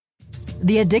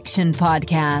The Addiction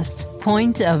Podcast,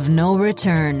 Point of No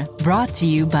Return, brought to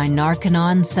you by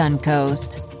Narconon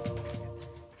Suncoast.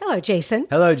 Hello, Jason.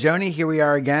 Hello, Joni. Here we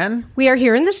are again. We are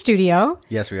here in the studio.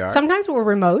 Yes, we are. Sometimes we're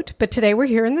remote, but today we're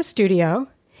here in the studio.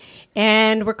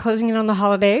 And we're closing in on the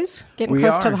holidays, getting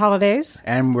close to the holidays.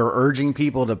 And we're urging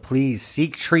people to please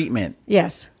seek treatment.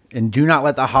 Yes. And do not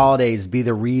let the holidays be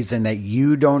the reason that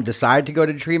you don't decide to go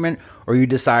to treatment or you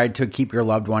decide to keep your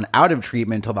loved one out of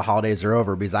treatment until the holidays are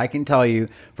over. Because I can tell you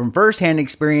from firsthand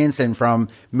experience and from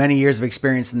many years of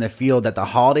experience in the field that the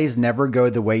holidays never go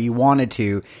the way you wanted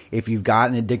to if you've got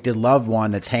an addicted loved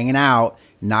one that's hanging out,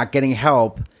 not getting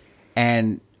help,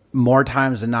 and more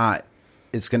times than not,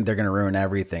 they're going to ruin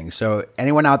everything. So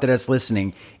anyone out there that's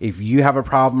listening, if you have a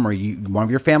problem or one of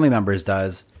your family members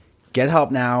does, get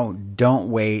help now. Don't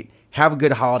wait. Have a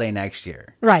good holiday next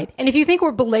year. Right. And if you think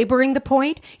we're belaboring the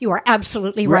point, you are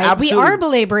absolutely right. We are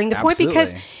belaboring the point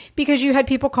because you had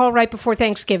people call right before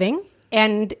Thanksgiving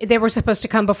and they were supposed to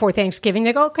come before Thanksgiving.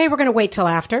 They go, okay, we're going to wait till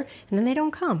after. And then they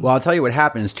don't come. Well, I'll tell you what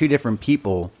happens. Two different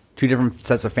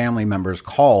sets of family members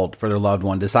called for their loved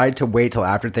one, decided to wait till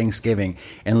after Thanksgiving.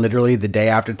 And literally the day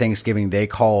after Thanksgiving, they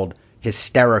called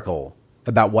hysterical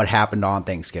about what happened on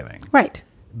Thanksgiving. Right.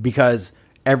 Because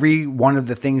every one of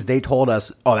the things they told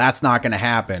us, oh, that's not going to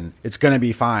happen. It's going to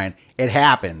be fine. It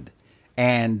happened.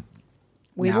 And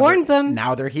we warned them.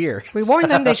 Now they're here. We warned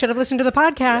them. They should have listened to the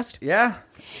podcast. Yeah.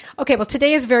 Okay. Well,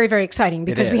 today is very, very exciting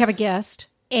because we have a guest.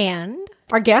 And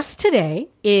our guest today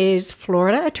is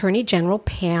Florida Attorney General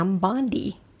Pam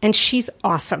Bondi. And she's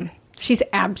awesome. She's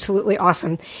absolutely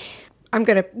awesome. I'm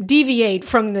going to deviate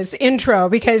from this intro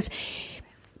because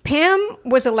Pam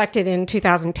was elected in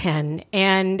 2010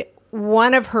 and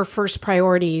one of her first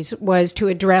priorities was to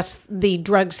address the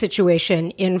drug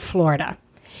situation in Florida.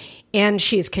 And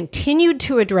she has continued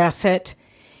to address it.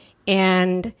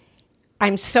 And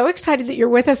I'm so excited that you're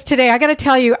with us today. I got to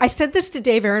tell you, I said this to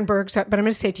Dave Ehrenberg, but I'm going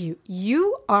to say to you,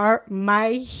 you are my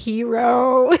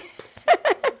hero.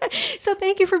 So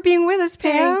thank you for being with us,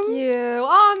 Pam. Thank you.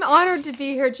 Oh, I'm honored to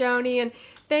be here, Joni. And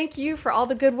thank you for all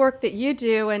the good work that you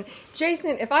do. And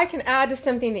Jason, if I can add to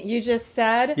something that you just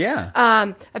said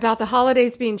about the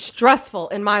holidays being stressful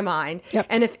in my mind. Yep.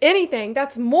 And if anything,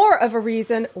 that's more of a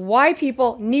reason why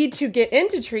people need to get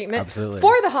into treatment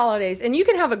for the holidays. And you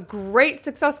can have a great,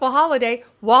 successful holiday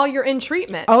while you're in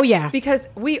treatment. Oh, yeah. Because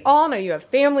we all know you have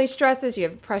family stresses, you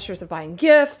have pressures of buying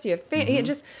gifts, you have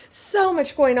just so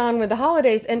much going on with the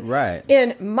holidays. And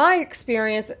in my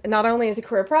experience, not only as a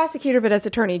career prosecutor, but as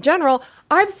Attorney General,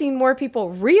 I've seen more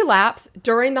people relapse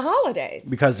during the holidays.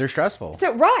 Because they're stressful.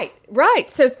 So, right.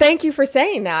 So thank you for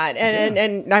saying that.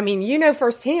 And I mean, you know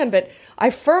firsthand, but I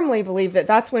firmly believe that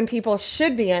that's when people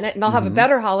should be in it and they'll have a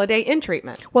better holiday in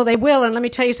treatment. Well, they will. And let me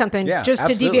tell you something, just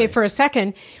absolutely. to deviate for a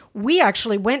second. We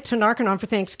actually went to Narconon for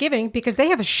Thanksgiving because they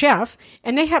have a chef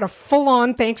and they had a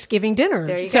full-on Thanksgiving dinner.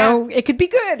 There you go. So it could be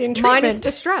good in treatment. Minus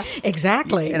the stress.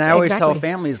 Exactly. And I always tell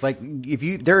families, like,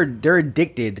 if they're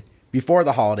addicted before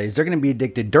the holidays, they're going to be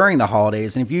addicted during the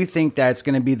holidays. And if you think that's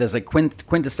going to be this like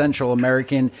quintessential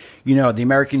American, the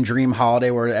American dream holiday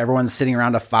where everyone's sitting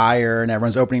around a fire and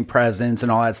everyone's opening presents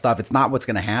and all that stuff, it's not what's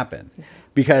going to happen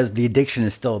because the addiction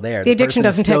is still there. The addiction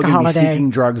doesn't take a holiday. Be seeking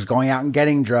drugs, going out and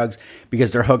getting drugs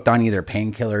because they're hooked on either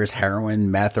painkillers, heroin,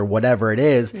 meth, or whatever it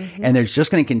is. And they're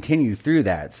just going to continue through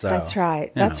that. So that's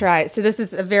right. That's right. So this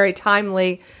is a very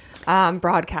timely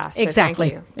broadcast. So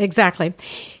exactly. Thank you. Exactly.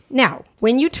 Now,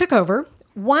 when you took over,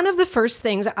 one of the first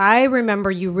things I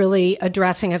remember you really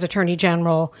addressing as Attorney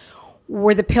General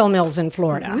were the pill mills in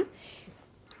Florida.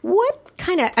 What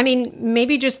kind of,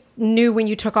 maybe just knew when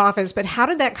you took office, but how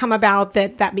did that come about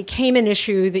that became an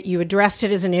issue, that you addressed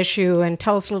it as an issue, and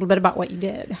tell us a little bit about what you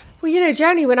did? Well,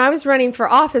 Joni, when I was running for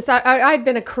office, I'd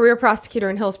been a career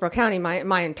prosecutor in Hillsborough County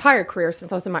my entire career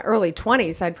since I was in my early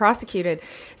 20s. I'd prosecuted.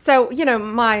 So,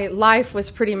 my life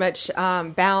was pretty much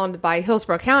bound by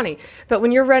Hillsborough County. But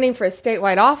when you're running for a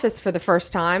statewide office for the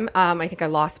first time, I think I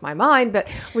lost my mind. But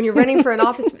when you're running for an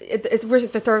office, we're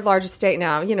the third largest state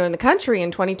now, in the country,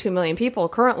 and 22 million people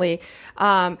currently.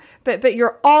 But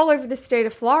you're all over the state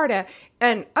of Florida.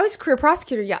 And I was a career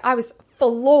prosecutor. Yeah, I was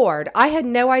floored. I had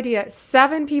no idea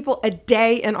 7 people a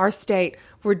day in our state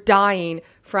were dying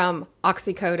from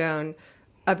oxycodone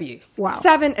abuse. Wow.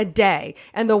 7 a day.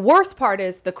 And the worst part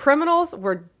is the criminals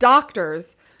were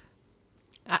doctors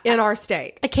in our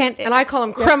state. I can't. And I call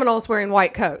them criminals wearing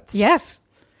white coats. Yes.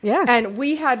 Yes. And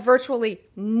we had virtually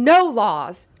no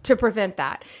laws to prevent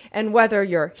that. And whether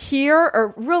you're here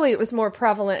or really it was more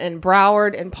prevalent in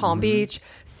Broward and Palm Beach,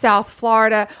 South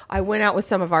Florida. I went out with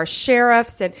some of our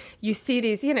sheriffs and you see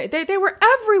these, they were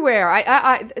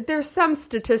everywhere. There's some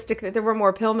statistic that there were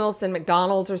more pill mills than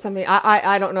McDonald's or something.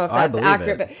 I don't know if that's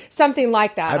accurate, but something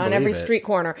like that on every street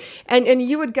corner. And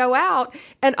you would go out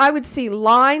and I would see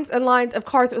lines and lines of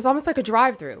cars. It was almost like a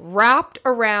drive-through wrapped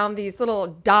around these little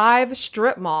dive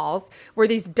strip malls where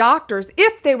these doctors,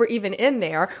 if they were even in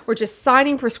there, were just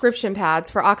signing prescription pads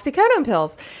for oxycodone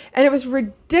pills. And it was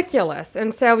ridiculous.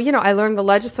 And so, I learned the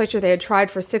legislature, they had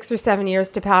tried for 6 or 7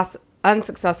 years to pass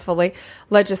unsuccessfully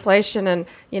legislation. And,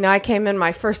 I came in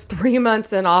my first 3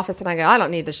 months in office and I go, I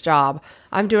don't need this job.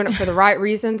 I'm doing it for the right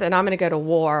reasons and I'm going to go to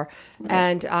war.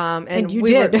 And you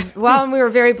did. And we were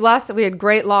very blessed that we had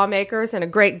great lawmakers and a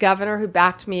great governor who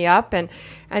backed me up.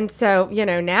 And so,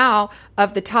 now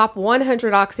of the top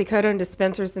 100 oxycodone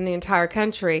dispensers in the entire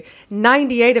country,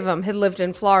 98 of them had lived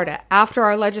in Florida. After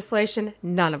our legislation,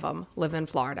 none of them live in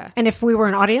Florida. And if we were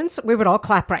an audience, we would all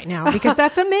clap right now because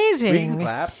that's amazing. We can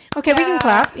clap. Okay, we can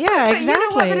clap. Yeah, but exactly. You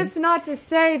know what? But it's not to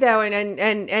say though,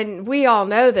 and we all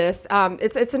know this.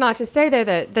 It's not to say though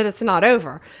that it's not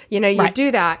over. You Right.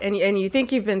 do that and you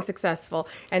think you've been successful,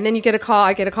 and then you get a call.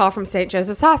 I get a call from St.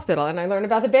 Joseph's Hospital, and I learn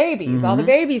about the babies, all the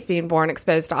babies being born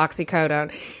exposed to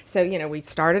oxycodone. So we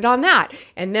started on that,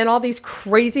 and then all these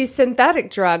crazy synthetic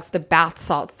drugs, the bath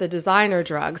salts, the designer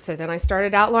drugs. So then I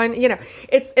started outlining.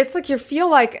 It's like you feel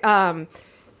like.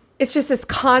 It's just this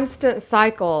constant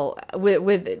cycle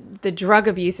with the drug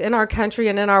abuse in our country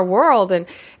and in our world. And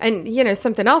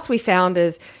something else we found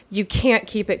is you can't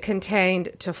keep it contained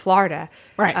to Florida.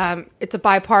 Right. It's a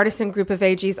bipartisan group of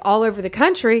AGs all over the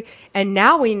country. And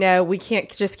now we know we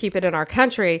can't just keep it in our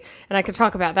country. And I can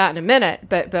talk about that in a minute.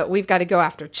 But we've got to go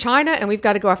after China and we've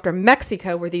got to go after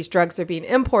Mexico, where these drugs are being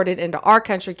imported into our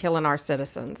country, killing our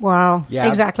citizens. Wow. Yeah,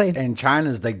 Exactly. And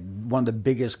China's one of the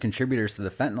biggest contributors to the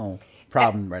fentanyl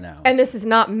problem right now. And this is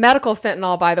not medical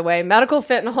fentanyl, by the way. Medical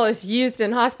fentanyl is used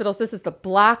in hospitals. This is the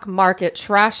black market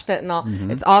trash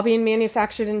fentanyl. It's all being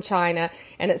manufactured in China,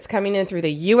 and it's coming in through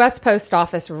the U.S. Post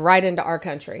Office right into our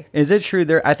country. Is it true?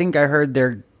 I think I heard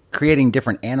they're creating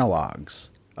different analogs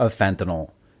of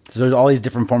fentanyl. So there's all these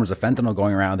different forms of fentanyl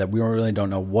going around that we really don't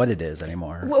know what it is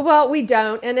anymore. Well, we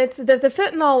don't. And it's the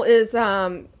fentanyl is...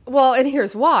 and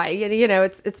here's why.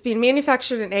 It's being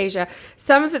manufactured in Asia.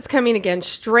 Some of it's coming again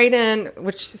straight in,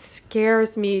 which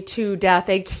scares me to death.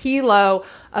 A kilo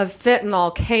of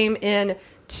fentanyl came in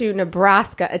to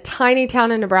Nebraska, a tiny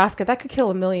town in Nebraska. That could kill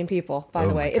 1 million people, by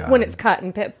the way, when it's cut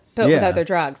and put with other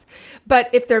drugs. But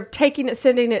if they're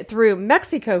sending it through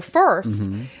Mexico first,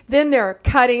 then they're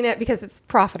cutting it because it's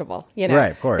profitable.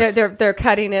 Right, of course. They're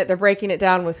cutting it. They're breaking it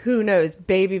down with who knows,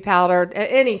 baby powder,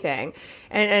 anything.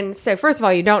 And so first of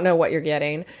all, you don't know what you're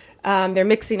getting. They're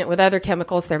mixing it with other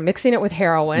chemicals. They're mixing it with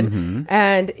heroin.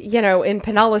 And, in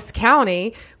Pinellas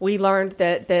County, we learned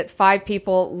that 5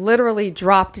 people literally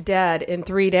dropped dead in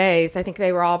 3 days. I think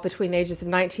they were all between the ages of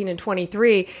 19 and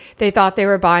 23. They thought they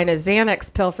were buying a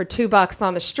Xanax pill for $2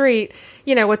 on the street.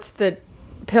 What's the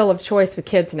pill of choice for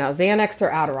kids now? Xanax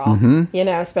or Adderall,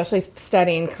 especially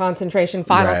studying concentration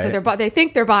finals. Right. So they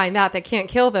think they're buying that can't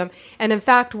kill them. And in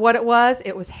fact, what it was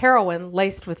heroin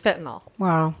laced with fentanyl.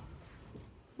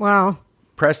 Wow.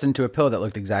 Pressed into a pill that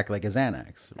looked exactly like a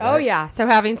Xanax. Right? Oh, yeah. So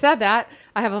having said that,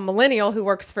 I have a millennial who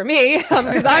works for me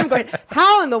because I'm going,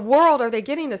 how in the world are they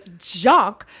getting this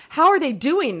junk? How are they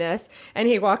doing this? And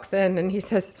he walks in and he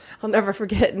says, I'll never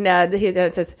forget Ned. He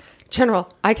then says,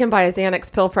 General, I can buy a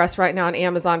Xanax pill press right now on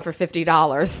Amazon for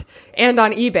 $50 and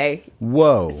on eBay.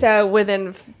 Whoa. So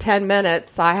within 10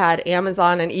 minutes, I had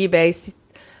Amazon and eBay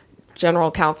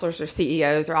general counselors or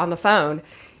CEOs are on the phone,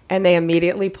 and they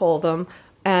immediately pulled them.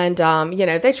 And,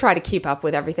 they try to keep up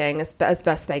with everything as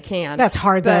best they can. That's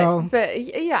hard, though. But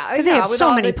yeah. Because they have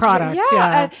so many products.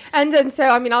 Yeah. And so,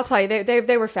 I'll tell you,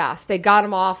 they were fast. They got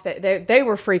them off. They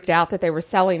were freaked out that they were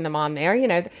selling them on there,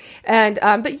 And,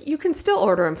 but you can still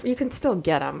order them. You can still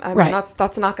get them. I mean,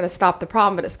 that's not going to stop the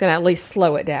problem, but it's going to at least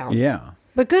slow it down. Yeah.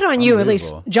 But good on you, at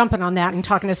least jumping on that and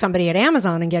talking to somebody at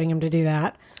Amazon and getting them to do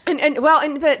that. And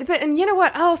you know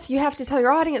what else you have to tell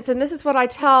your audience, and this is what I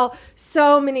tell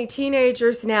so many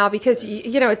teenagers now, because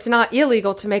it's not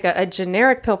illegal to make a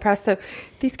generic pill press. So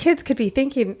these kids could be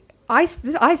thinking, I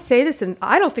say this, and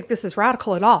I don't think this is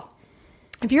radical at all.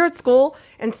 If you're at school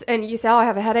and you say, I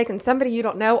have a headache, and somebody you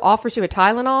don't know offers you a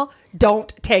Tylenol,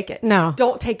 don't take it. No.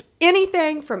 Don't take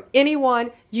anything from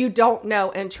anyone you don't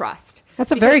know and trust.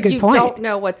 That's a very good point. You don't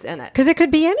know what's in it. Because it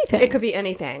could be anything. It could be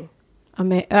anything.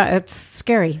 It's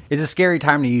scary. It's a scary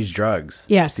time to use drugs.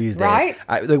 Yes. These days.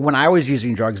 Right? When I was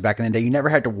using drugs back in the day, you never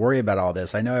had to worry about all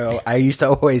this. I know I used to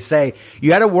always say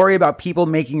you had to worry about people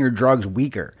making your drugs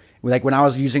weaker. Like when I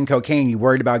was using cocaine, you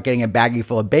worried about getting a baggie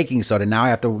full of baking soda. Now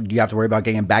you have to worry about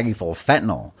getting a baggie full of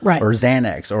fentanyl or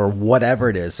Xanax or whatever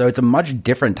it is. So it's a much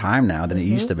different time now than it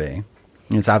used to be.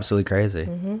 It's absolutely crazy.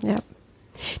 Yeah.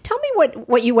 Tell me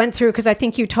what you went through, because I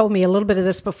think you told me a little bit of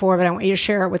this before, but I want you to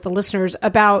share it with the listeners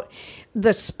about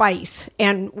the spice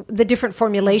and the different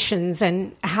formulations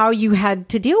and how you had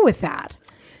to deal with that.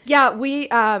 Yeah,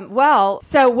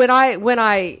 so when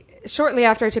I shortly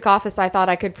after I took office, I thought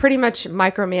I could pretty much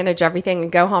micromanage everything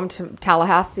and go home to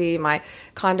Tallahassee, my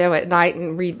condo at night,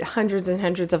 and read hundreds and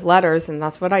hundreds of letters, and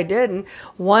that's what I did. And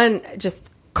one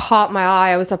just caught my eye.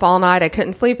 I was up all night. I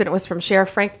couldn't sleep, and it was from Sheriff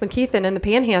Frank McKeithen in the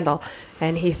Panhandle.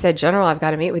 And he said, "General, I've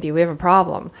got to meet with you. We have a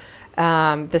problem.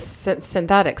 The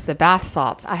synthetics, the bath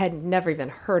salts, I had never even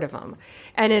heard of them."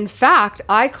 And in fact,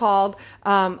 I called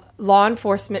law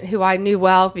enforcement who I knew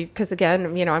well because, again,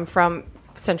 I'm from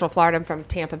Central Florida. I'm from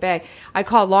Tampa Bay. I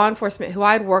called law enforcement who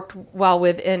I'd worked well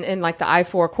with in like the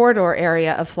I-4 corridor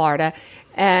area of Florida,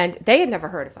 and they had never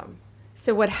heard of them.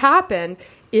 So what happened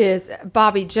is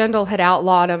Bobby Jindal had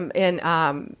outlawed them in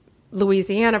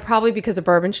Louisiana, probably because of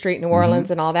Bourbon Street, New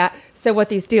Orleans, and all that. So what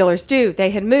these dealers do,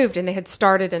 they had moved and they had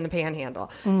started in the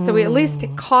Panhandle. So we at least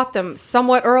caught them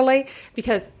somewhat early,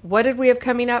 because what did we have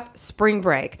coming up? Spring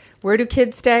break. Where do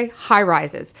kids stay? High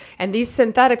rises. And these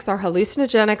synthetics are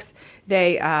hallucinogenics.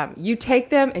 They you take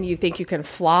them and you think you can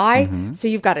fly. So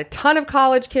you've got a ton of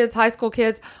college kids, high school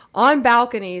kids on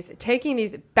balconies taking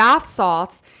these bath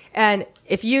salts, and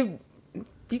if you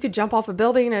could jump off a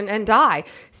building and die.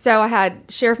 So I had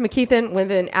Sheriff McKeithen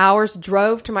within hours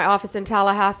drove to my office in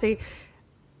Tallahassee.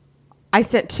 I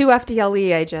sent 2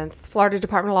 FDLE agents, Florida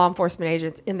Department of Law Enforcement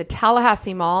agents, in the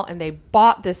Tallahassee Mall, and they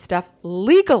bought this stuff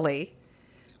legally.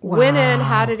 Wow. Went in,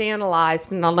 had it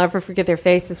analyzed, and I'll never forget their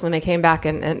faces when they came back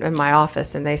in my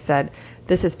office, and they said,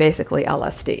 "This is basically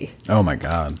LSD." Oh my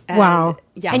God. Wow.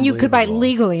 Yeah. And you could buy it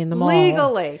legally in the mall.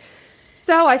 Legally.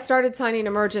 So I started signing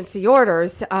emergency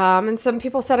orders, and some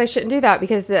people said I shouldn't do that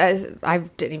because I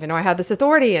didn't even know I had this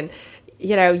authority. And,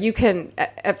 you can,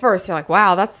 at first, you're like,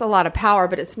 wow, that's a lot of power,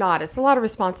 but it's not. It's a lot of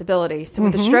responsibility. So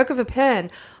with the stroke of a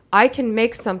pen, I can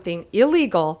make something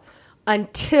illegal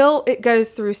until it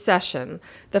goes through session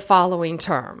the following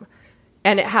term.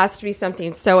 And it has to be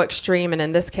something so extreme, and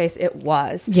in this case, it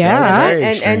was. Yeah.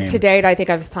 And to date, I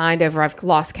think I've signed over, I've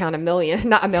lost count,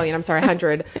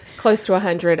 100, close to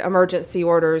 100 emergency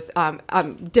orders,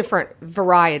 different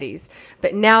varieties.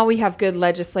 But now we have good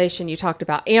legislation. You talked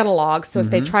about analogs. So if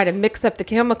they try to mix up the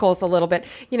chemicals a little bit,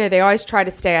 they always try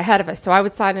to stay ahead of us. So I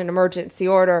would sign an emergency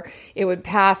order. It would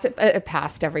pass. It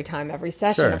passed every time, every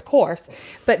session, of course.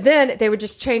 But then they would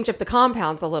just change up the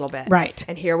compounds a little bit. Right.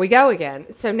 And here we go again.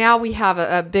 So now we have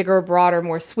a bigger, broader,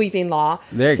 more sweeping law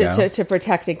to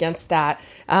protect against that.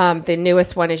 The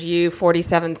newest one is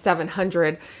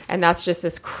U-47-700, and that's just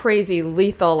this crazy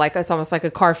lethal, like it's almost like a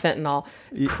carfentanil,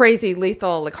 crazy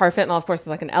lethal. Like carfentanil, of course, is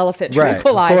like an elephant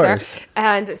tranquilizer.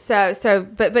 And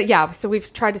but yeah, so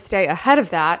we've tried to stay ahead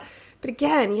of that. But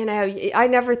again, I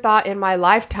never thought in my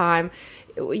lifetime,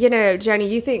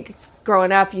 Jenny, you think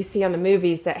growing up, you see on the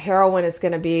movies that heroin is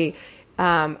going to be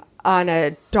on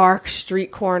a dark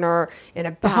street corner in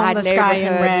a bad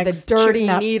neighborhood with a dirty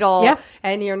needle,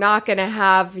 and you're not going to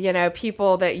have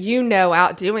people that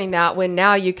out doing that, when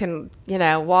now you can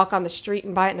walk on the street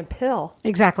and buy it in a pill.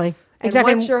 Exactly. And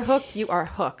once you're hooked, you are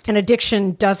hooked. And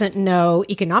addiction doesn't know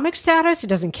economic status. It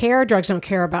doesn't care. Drugs don't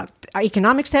care about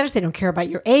economic status. They don't care about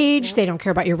your age. They don't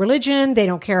care about your religion. They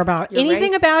don't care about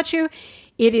anything about you.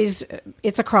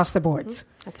 It's across the boards.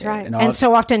 That's right. And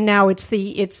so often now it's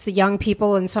the young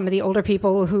people and some of the older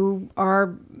people who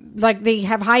are like, they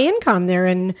have high income. They're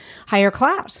in higher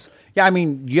class. Yeah, I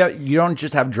mean, you don't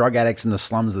just have drug addicts in the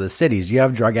slums of the cities. You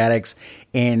have drug addicts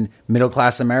in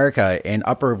middle-class America and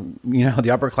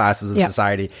the upper classes of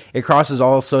society. It crosses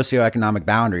all socioeconomic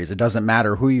boundaries. It doesn't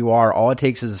matter who you are. All it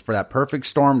takes is for that perfect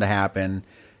storm to happen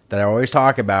that I always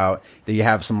talk about, that you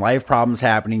have some life problems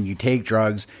happening, you take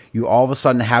drugs, you all of a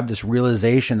sudden have this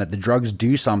realization that the drugs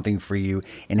do something for you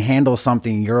and handle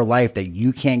something in your life that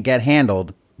you can't get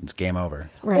handled. It's game over.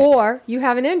 Right. Or you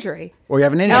have an injury. You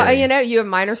have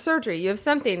minor surgery. You have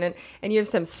something, and you have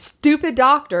some stupid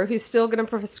doctor who's still going to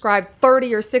prescribe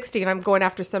 30 or 60, and I'm going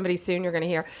after somebody soon, you're going to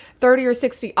hear, 30 or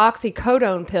 60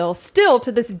 oxycodone pills still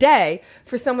to this day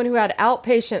for someone who had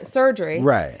outpatient surgery.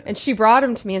 Right. And she brought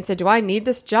him to me and said, "Do I need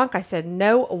this junk?" I said,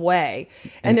 "No way."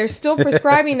 And they're still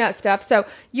prescribing that stuff. So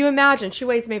you imagine, she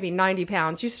weighs maybe 90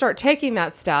 pounds. You start taking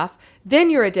that stuff, then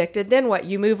you're addicted. Then what?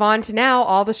 You move on to now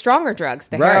all the stronger drugs,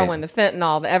 the heroin, the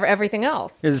fentanyl, everything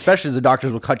else. Especially as the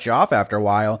doctors will cut you off after a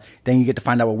while. Then you get to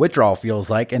find out what withdrawal feels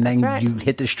like. And then you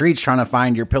hit the streets trying to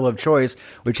find your pill of choice,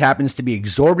 which happens to be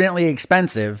exorbitantly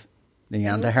expensive. Then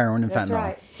you're on to heroin and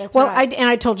fentanyl. That's right.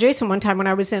 I told Jason one time when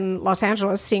I was in Los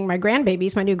Angeles seeing my new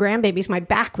grandbabies, my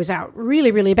back was out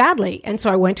really, really badly. And so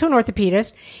I went to an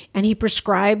orthopedist and he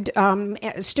prescribed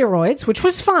steroids, which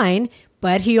was fine,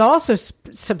 but he also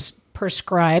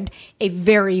prescribed a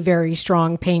very, very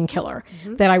strong painkiller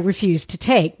that I refused to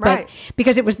take. But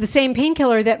because it was the same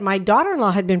painkiller that my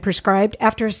daughter-in-law had been prescribed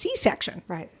after a C-section.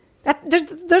 Right.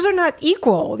 Those are not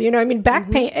equal, I mean, back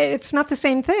pain, it's not the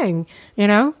same thing,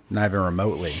 Not even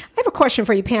remotely. I have a question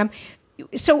for you, Pam.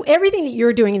 So everything that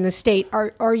you're doing in the state,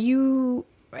 are you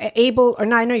able, or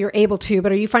not, I know you're able to,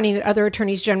 but are you finding that other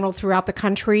attorneys general throughout the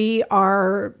country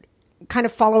are kind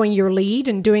of following your lead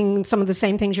and doing some of the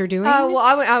same things you're doing? Well,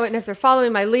 I wouldn't know if they're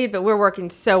following my lead, but we're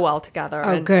working so well together.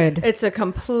 Oh, good. It's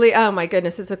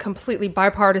it's a completely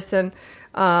bipartisan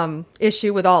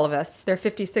issue with all of us. There are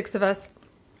 56 of us.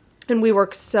 And we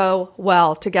work so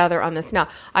well together on this. Now,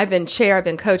 I've been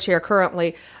co-chair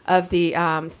currently of the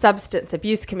Substance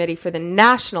Abuse Committee for the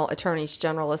National Attorneys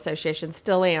General Association,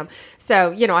 still am.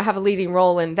 So, I have a leading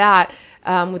role in that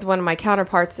with one of my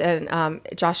counterparts,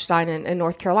 Josh Stein in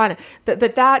North Carolina. But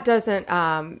that doesn't...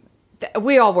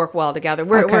 we all work well together.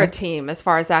 We're a team as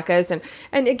far as that goes. And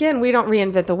again, we don't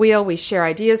reinvent the wheel. We share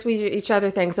ideas with each other,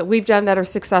 things that we've done that are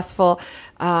successful,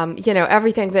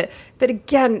 everything. But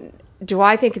again... Do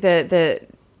I think that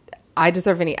I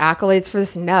deserve any accolades for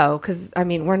this? No, because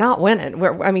we're not winning.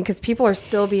 Because people are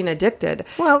still being addicted.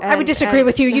 Well, I would disagree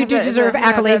with you. You do deserve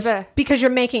accolades because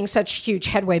you're making such huge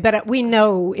headway. But we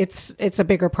know it's a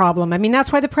bigger problem.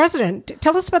 That's why the president.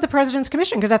 Tell us about the president's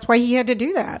commission, because that's why he had to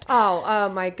do that. Oh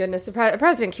my goodness! The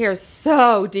president cares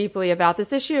so deeply about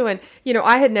this issue, and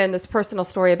I had known this personal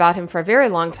story about him for a very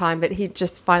long time, but he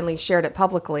just finally shared it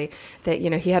publicly that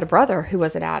he had a brother who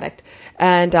was an addict,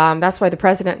 and that's why the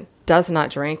president does not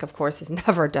drink, of course, has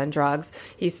never done drugs.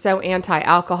 He's so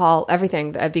anti-alcohol,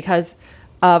 everything, because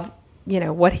of,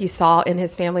 what he saw in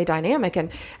his family dynamic.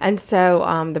 And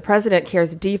so the president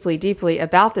cares deeply, deeply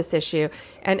about this issue.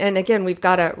 And again, we've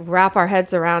got to wrap our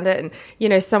heads around it.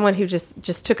 And, someone who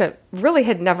just really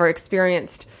had never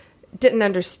experienced, didn't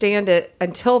understand it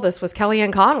until this was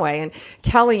Kellyanne Conway. And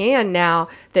Kellyanne, now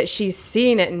that she's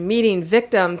seen it and meeting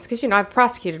victims, because, I've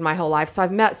prosecuted my whole life, so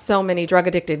I've met so many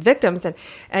drug-addicted victims, and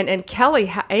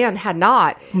Kellyanne had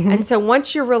not. Mm-hmm. And so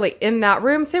once you're really in that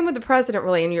room, same with the president,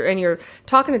 really, and you're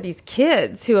talking to these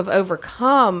kids who have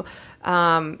overcome,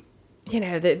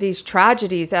 these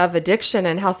tragedies of addiction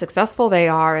and how successful they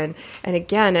are. And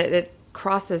again, it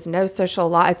crosses no social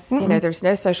line. It's, there's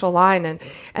no social line,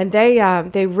 and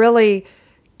they really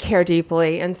care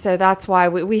deeply. And so that's why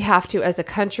we have to, as a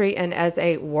country and as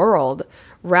a world,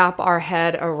 wrap our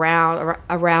head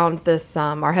around this,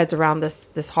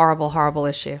 this horrible, horrible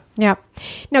issue. Yeah.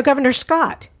 Now, Governor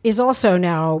Scott is also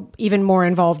now even more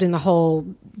involved in the whole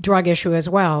drug issue as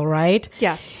well, right?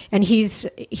 Yes. And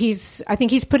I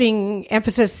think he's putting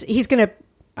emphasis, he's going to,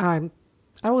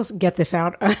 I will get this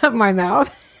out of my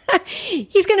mouth.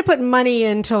 He's going to put money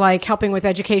into helping with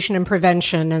education and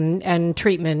prevention and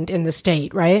treatment in the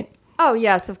state, right? Oh,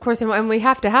 yes, of course. And we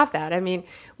have to have that.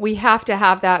 We have to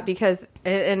have that because,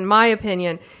 in my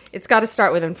opinion, it's got to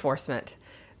start with enforcement.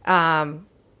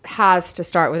 Has to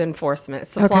start with enforcement.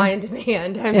 Supply and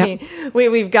demand.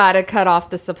 We've got to cut off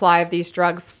the supply of these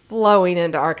drugs flowing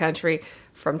into our country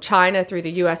from China through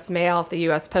the U.S. mail, the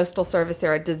U.S. Postal Service.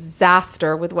 They're a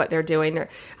disaster with what they're doing.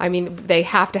 They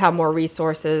have to have more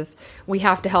resources. We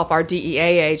have to help our DEA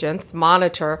agents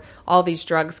monitor all these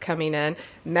drugs coming in.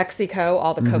 Mexico,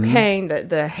 all the cocaine,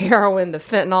 the heroin, the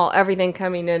fentanyl, everything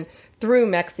coming in through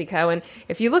Mexico. And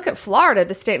if you look at Florida,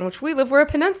 the state in which we live, we're a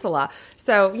peninsula.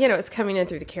 So, it's coming in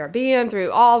through the Caribbean,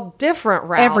 through all different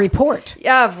routes. Every port.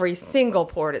 Every single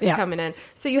port it's coming in.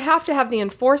 So you have to have the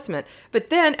enforcement. But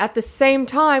then at the same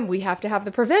time, we have to have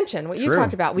the prevention, what you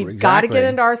talked about. We've got to get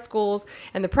into our schools.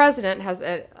 And the president has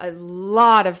a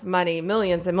lot of money,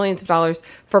 millions and millions of dollars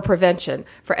for prevention,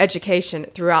 for education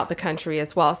throughout the country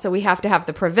as well. So we have to have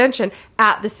the prevention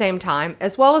at the same time,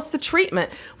 as well as the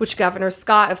treatment, which Governor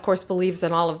Scott, of course, believes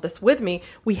in all of this with me.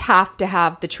 We have to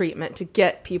have the treatment to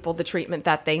get people the treatment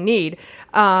that they need.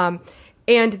 And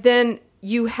then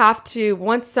you have to,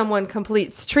 once someone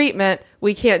completes treatment,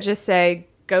 we can't just say,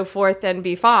 go forth and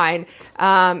be fine.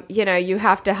 You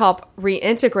have to help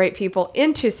reintegrate people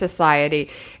into society.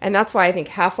 And that's why I think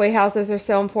halfway houses are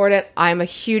so important. I'm a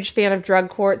huge fan of drug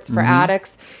courts for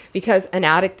addicts, because an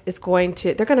addict is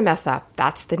they're going to mess up.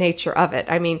 That's the nature of it.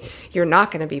 I mean, you're not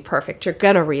going to be perfect. You're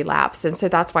going to relapse. And so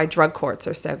that's why drug courts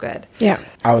are so good. Yeah.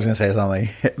 I was going to say something.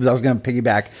 I was going to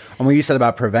piggyback on what you said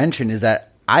about prevention, is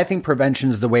that I think prevention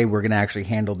is the way we're going to actually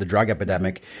handle the drug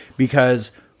epidemic,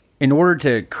 because in order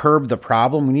to curb the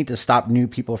problem, we need to stop new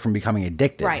people from becoming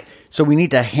addicted. Right. So we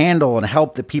need to handle and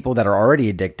help the people that are already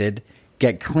addicted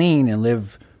get clean and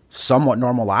live somewhat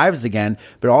normal lives again.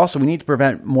 But also we need to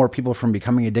prevent more people from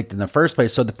becoming addicted in the first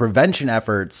place. So the prevention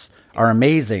efforts are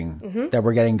amazing that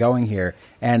we're getting going here.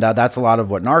 And that's a lot of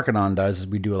what Narconon does, is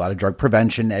we do a lot of drug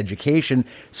prevention education.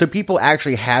 So people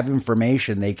actually have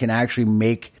information. They can actually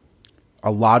make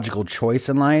a logical choice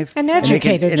in life. An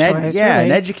educated choice.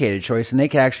 An educated choice. And they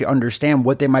can actually understand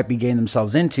what they might be getting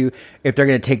themselves into if they're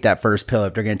going to take that first pill,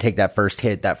 if they're going to take that first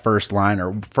hit, that first line,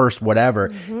 or first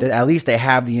whatever, that at least they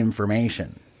have the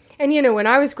information. And, when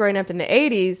I was growing up in the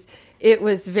 80s, it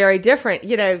was very different.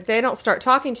 They don't start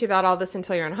talking to you about all this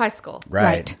until you're in high school.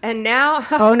 Right. And now,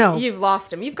 oh no, you've lost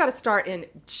them. You've got to start in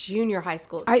junior high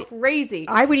school. It's crazy.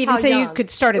 I would even say you could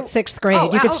start at 6th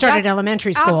grade. You could start at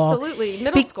elementary school. Absolutely.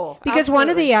 Middle school. Because one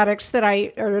of the addicts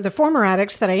the former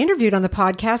addicts that I interviewed on the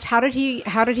podcast, how did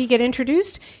he get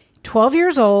introduced? 12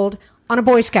 years old on a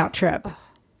Boy Scout trip.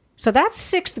 So that's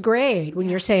 6th grade when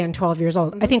you're saying 12 years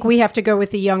old. I think we have to go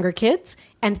with the younger kids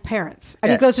and the parents. I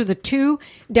think those are the two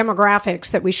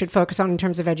demographics that we should focus on in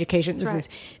terms of education. This is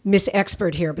Miss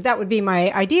Expert here, but that would be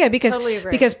my idea,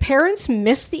 because parents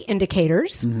miss the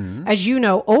indicators, as you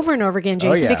know, over and over again,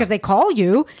 Jason, because they call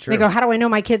you. True. They go, how do I know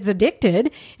my kid's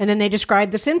addicted? And then they describe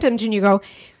the symptoms and you go,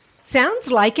 sounds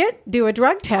like it, do a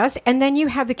drug test. And then you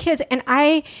have the kids. And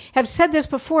I have said this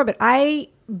before, but I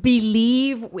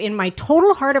believe in my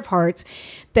total heart of hearts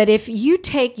that if you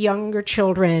take younger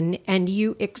children and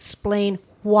you explain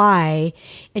why,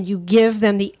 and you give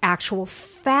them the actual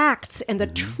facts and the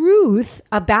truth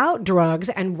about drugs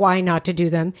and why not to do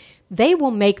them, they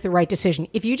will make the right decision.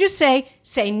 If you just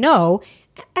say no,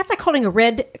 that's like holding a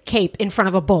red cape in front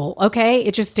of a bull, okay?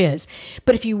 It just is.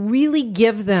 But if you really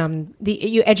give them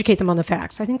you educate them on the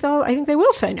facts, I think they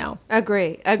will say no.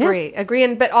 Agree.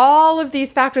 But all of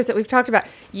these factors that we've talked about,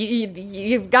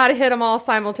 you've got to hit them all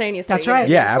simultaneously. That's right.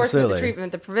 Yeah, absolutely. The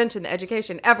treatment, the prevention, the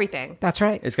education, everything. That's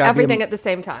right. It's got everything at the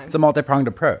same time. It's a multi-pronged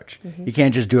approach. You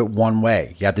can't just do it one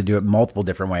way. You have to do it multiple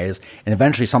different ways, and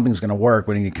eventually something's going to work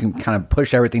when you can kind of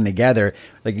push everything together.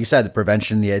 Like you said, the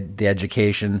prevention, the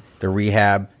education, the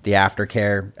rehab, the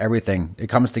aftercare, everything. It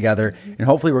comes together, and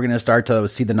hopefully we're going to start to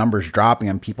see the numbers dropping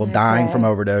on people dying from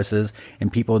overdoses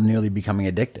and people nearly becoming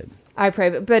addicted. I pray.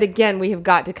 But again, we have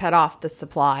got to cut off the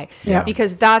supply,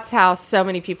 because that's how so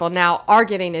many people now are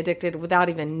getting addicted without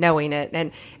even knowing it.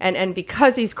 And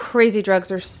because these crazy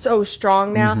drugs are so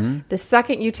strong now, the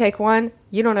second you take one,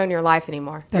 you don't own your life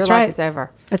anymore. That's your right. life is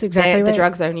over. That's exactly right. The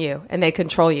drugs own you, and they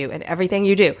control you and everything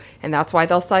you do. And that's why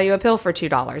they'll sell you a pill for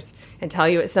 $2 and tell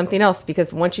you it's something else,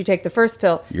 because once you take the first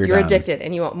pill, you're addicted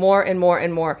and you want more and more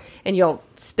and more. And you'll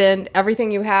spend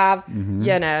everything you have,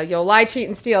 you'll lie, cheat,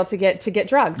 and steal to get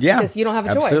drugs, because you don't have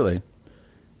a choice. Absolutely.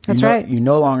 That's right. You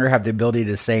no longer have the ability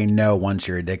to say no once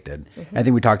you're addicted. I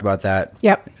think we talked about that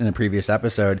in a previous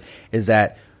episode, is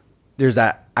that there's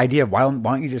that idea of why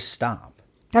don't you just stop?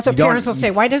 That's what parents will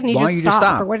say. Why doesn't he just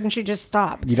stop? Or why didn't she just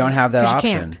stop? You don't have that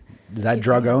option. Can't. That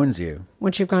drug owns you.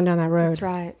 Once you've gone down that road. That's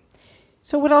right.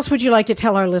 So what else would you like to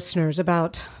tell our listeners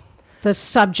about the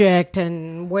subject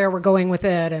and where we're going with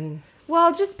it? And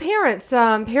well, just parents.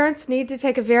 Parents need to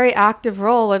take a very active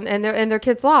role in their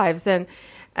kids' lives.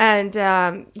 And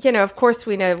of course,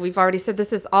 we know, we've already said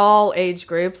this is all age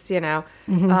groups, every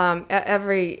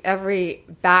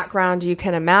background you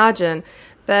can imagine.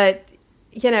 But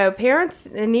parents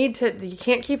need to, you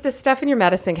can't keep this stuff in your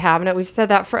medicine cabinet. We've said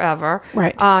that forever.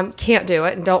 Right. Can't do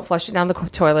it. And don't flush it down the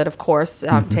toilet, of course.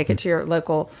 Take it to your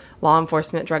local law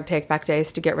enforcement drug take back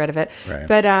days to get rid of it. Right.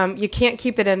 But you can't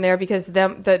keep it in there, because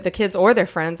the kids or their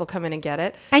friends will come in and get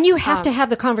it. And you have to have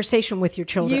the conversation with your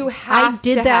children. I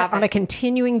did that on a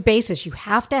continuing basis. You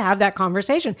have to have that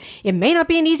conversation. It may not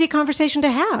be an easy conversation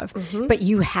to have, but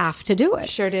you have to do it.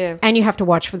 Sure do. And you have to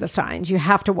watch for the signs. You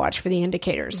have to watch for the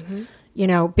indicators.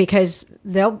 Because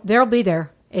they'll be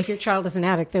there. If your child is an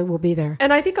addict, they will be there.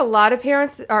 And I think a lot of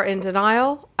parents are in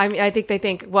denial. I mean, I think they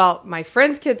think, well, my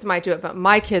friends' kids might do it, but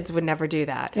my kids would never do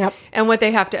that. Yep. And what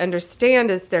they have to understand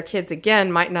is their kids,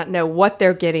 again, might not know what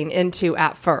they're getting into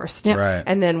at first. Yep. Right.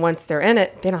 And then once they're in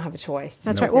it, they don't have a choice.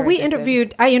 That's right. Well,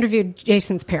 I interviewed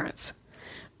Jason's parents,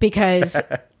 because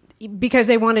because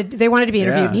they wanted to be interviewed.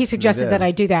 Yeah, and he suggested that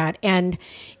I do that. And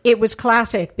it was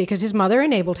classic because his mother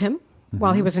enabled him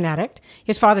while he was an addict.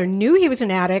 His father knew he was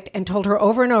an addict and told her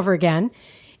over and over again.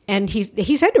 And he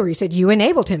said to her, he said, "You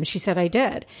enabled him." She said, "I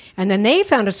did." And then they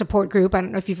found a support group. I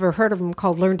don't know if you've ever heard of them,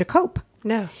 called Learn to Cope.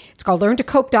 No. It's called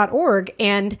learntocope.org.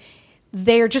 And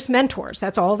they are just mentors.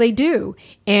 That's all they do.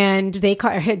 And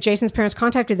Jason's parents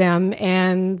contacted them,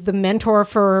 and the mentor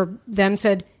for them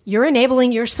said, "You're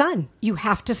enabling your son. You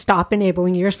have to stop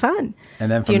enabling your son."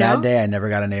 And then from that day, I never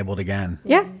got enabled again.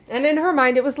 Yeah. And in her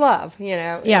mind, it was love,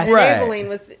 Yes. Enabling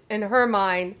was, in her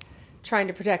mind, trying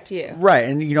to protect you. Right.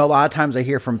 And, a lot of times I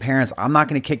hear from parents, I'm not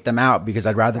going to kick them out because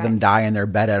I'd rather them die in their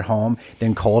bed at home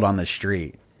than cold on the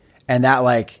street. And that,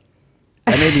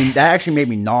 that actually made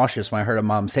me nauseous when I heard a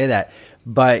mom say that.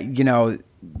 But,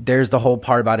 there's the whole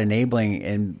part about enabling,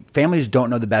 and families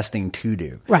don't know the best thing to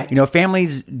do. Right.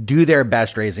 Families do their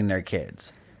best raising their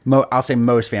kids. I'll say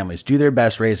most families do their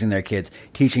best raising their kids,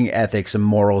 teaching ethics and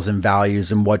morals and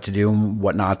values and what to do and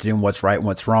what not to do and what's right and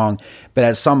what's wrong. But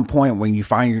at some point, when you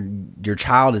find your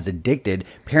child is addicted,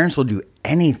 parents will do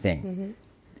anything.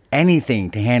 Anything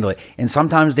to handle it. And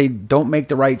sometimes they don't make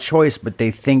the right choice, but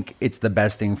they think it's the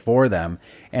best thing for them.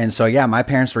 And so, my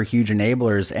parents were huge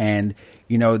enablers. And,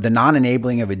 the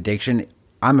non-enabling of addiction,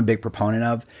 I'm a big proponent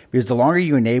of, because the longer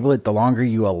you enable it, the longer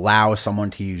you allow someone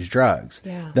to use drugs.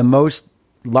 Yeah. The most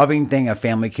loving thing a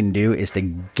family can do is to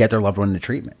get their loved one into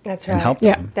treatment. That's right. And help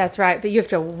them. That's right. But you have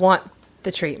to want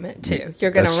the treatment too.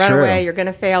 You're going to That's run true. away. You're going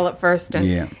to fail at first.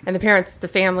 And the parents, the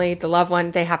family, the loved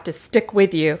one, they have to stick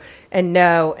with you and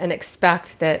know and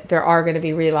expect that there are going to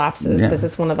be relapses. This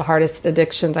is one of the hardest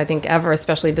addictions, I think, ever,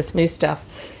 especially this new stuff,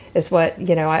 is what,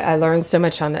 I learned so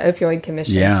much on the opioid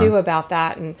commission too about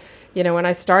that. And, when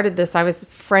I started this, I was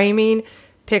framing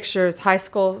pictures, high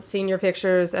school, senior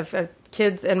pictures of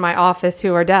kids in my office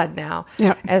who are dead now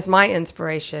as my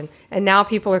inspiration. And now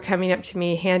people are coming up to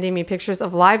me, handing me pictures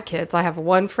of live kids. I have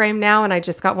one frame now, and I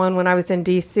just got one when I was in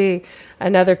D.C.,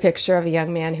 another picture of a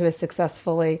young man who has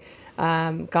successfully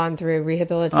gone through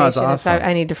rehabilitation. Oh, that's awesome. So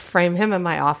I need to frame him in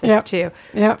my office too.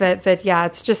 Yep. But yeah,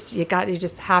 it's just, you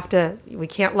just have to, we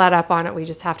can't let up on it. We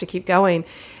just have to keep going.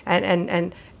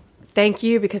 And thank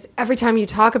you, because every time you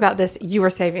talk about this, you are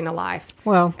saving a life.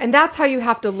 Well, and that's how you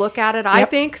have to look at it, I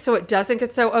think, so it doesn't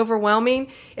get so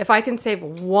overwhelming. If I can save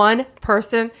one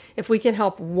person, if we can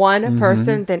help one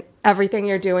person, then everything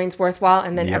you're doing is worthwhile,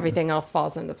 and then everything else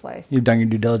falls into place. You've done your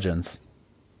due diligence.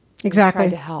 Exactly. Try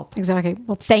to help. Exactly.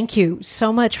 Well, thank you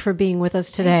so much for being with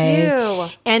us today.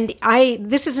 Thank you. And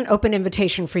this is an open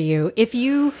invitation for you. If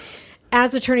you,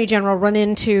 as Attorney General, run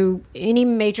into any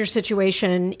major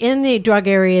situation in the drug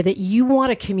area that you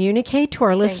want to communicate to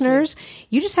our listeners,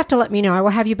 you just have to let me know. I will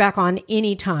have you back on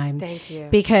anytime. Thank you.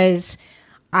 Because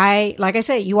like I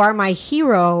say, you are my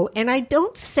hero. And I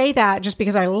don't say that just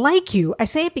because I like you. I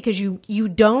say it because you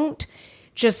don't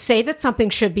just say that something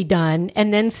should be done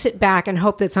and then sit back and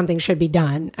hope that something should be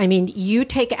done. I mean, you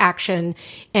take action,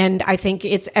 and I think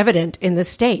it's evident in the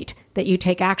state that you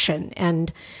take action.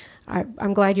 And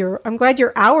I'm glad you're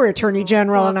our Attorney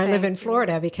General, and I live in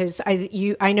Florida, because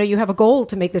I know you have a goal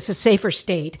to make this a safer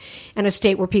state and a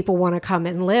state where people want to come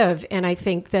and live. And I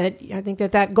think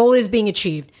that goal is being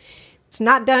achieved. It's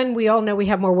not done. We all know we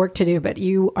have more work to do, but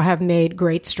you have made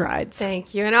great strides.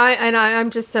 Thank you. And I'm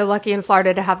just so lucky in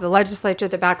Florida to have the legislature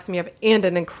that backs me up, and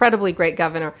an incredibly great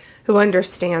governor who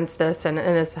understands this and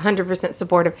is 100%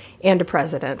 supportive, and a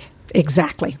president.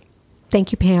 Exactly.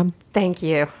 Thank you, Pam. Thank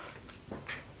you.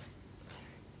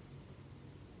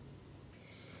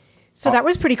 So that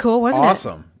was pretty cool, wasn't it?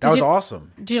 Awesome. That was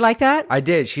awesome. Did you like that? I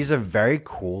did. She's a very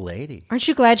cool lady. Aren't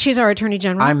you glad she's our Attorney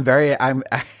General?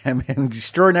 I'm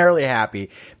extraordinarily happy,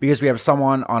 because we have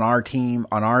someone on our team,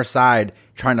 on our side,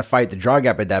 trying to fight the drug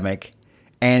epidemic.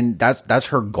 And that's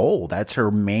her goal. That's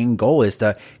her main goal, is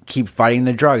to keep fighting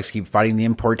the drugs, keep fighting the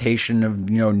importation of,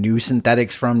 new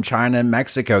synthetics from China and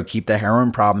Mexico, keep the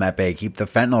heroin problem at bay, keep the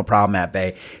fentanyl problem at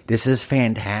bay. This is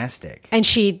fantastic. And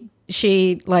she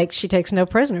takes no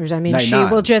prisoners. I mean, she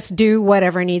will just do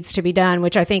whatever needs to be done,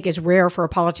 which I think is rare for a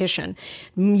politician.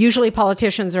 Usually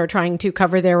politicians are trying to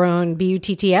cover their own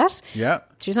BUTTS. Yeah.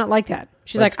 She's not like that.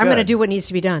 She's like, I'm going to do what needs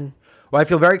to be done. Well, I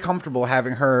feel very comfortable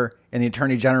having her in the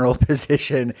Attorney General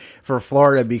position for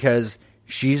Florida, because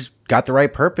she's got the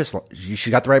right purpose. She's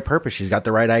got the right purpose. She's got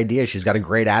the right idea. She's got a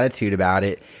great attitude about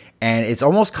it. And it's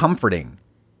almost comforting.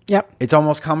 Yep. It's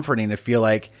almost comforting to feel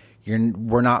like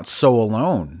we're not so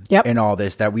alone in all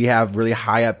this, that we have really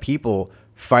high up people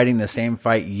fighting the same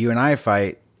fight you and I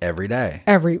fight every day.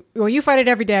 Well, you fight it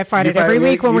every day. I fight it every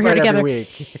week when we're here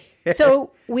together.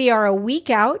 So we are a week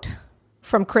out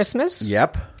from Christmas.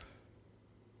 Yep.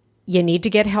 you need to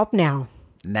get help now.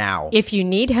 Now. If you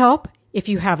need help, if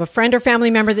you have a friend or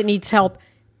family member that needs help,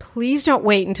 please don't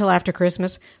wait until after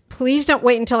Christmas. Please don't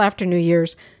wait until after New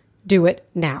Year's. Do it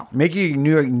now. Make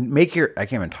your I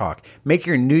can't even talk. Make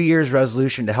your New Year's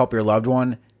resolution to help your loved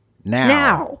one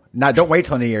now. Don't wait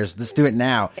till New Year's. Let's do it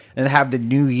now. And have the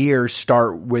new year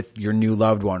start with your new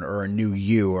loved one or a new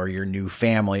you or your new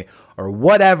family or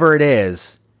whatever it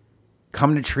is.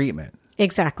 Come to treatment.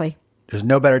 Exactly. There's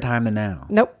no better time than now.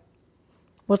 Nope.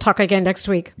 We'll talk again next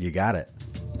week. You got it.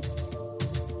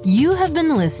 You have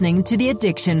been listening to the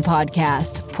Addiction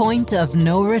Podcast, Point of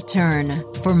No Return.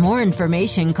 For more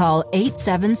information, call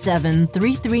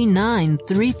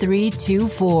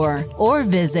 877-339-3324 or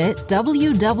visit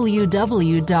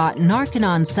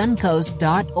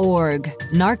www.narcanonsuncoast.org.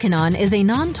 Narcanon is a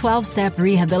non-12-step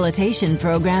rehabilitation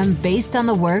program based on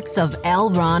the works of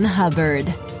L. Ron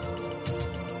Hubbard.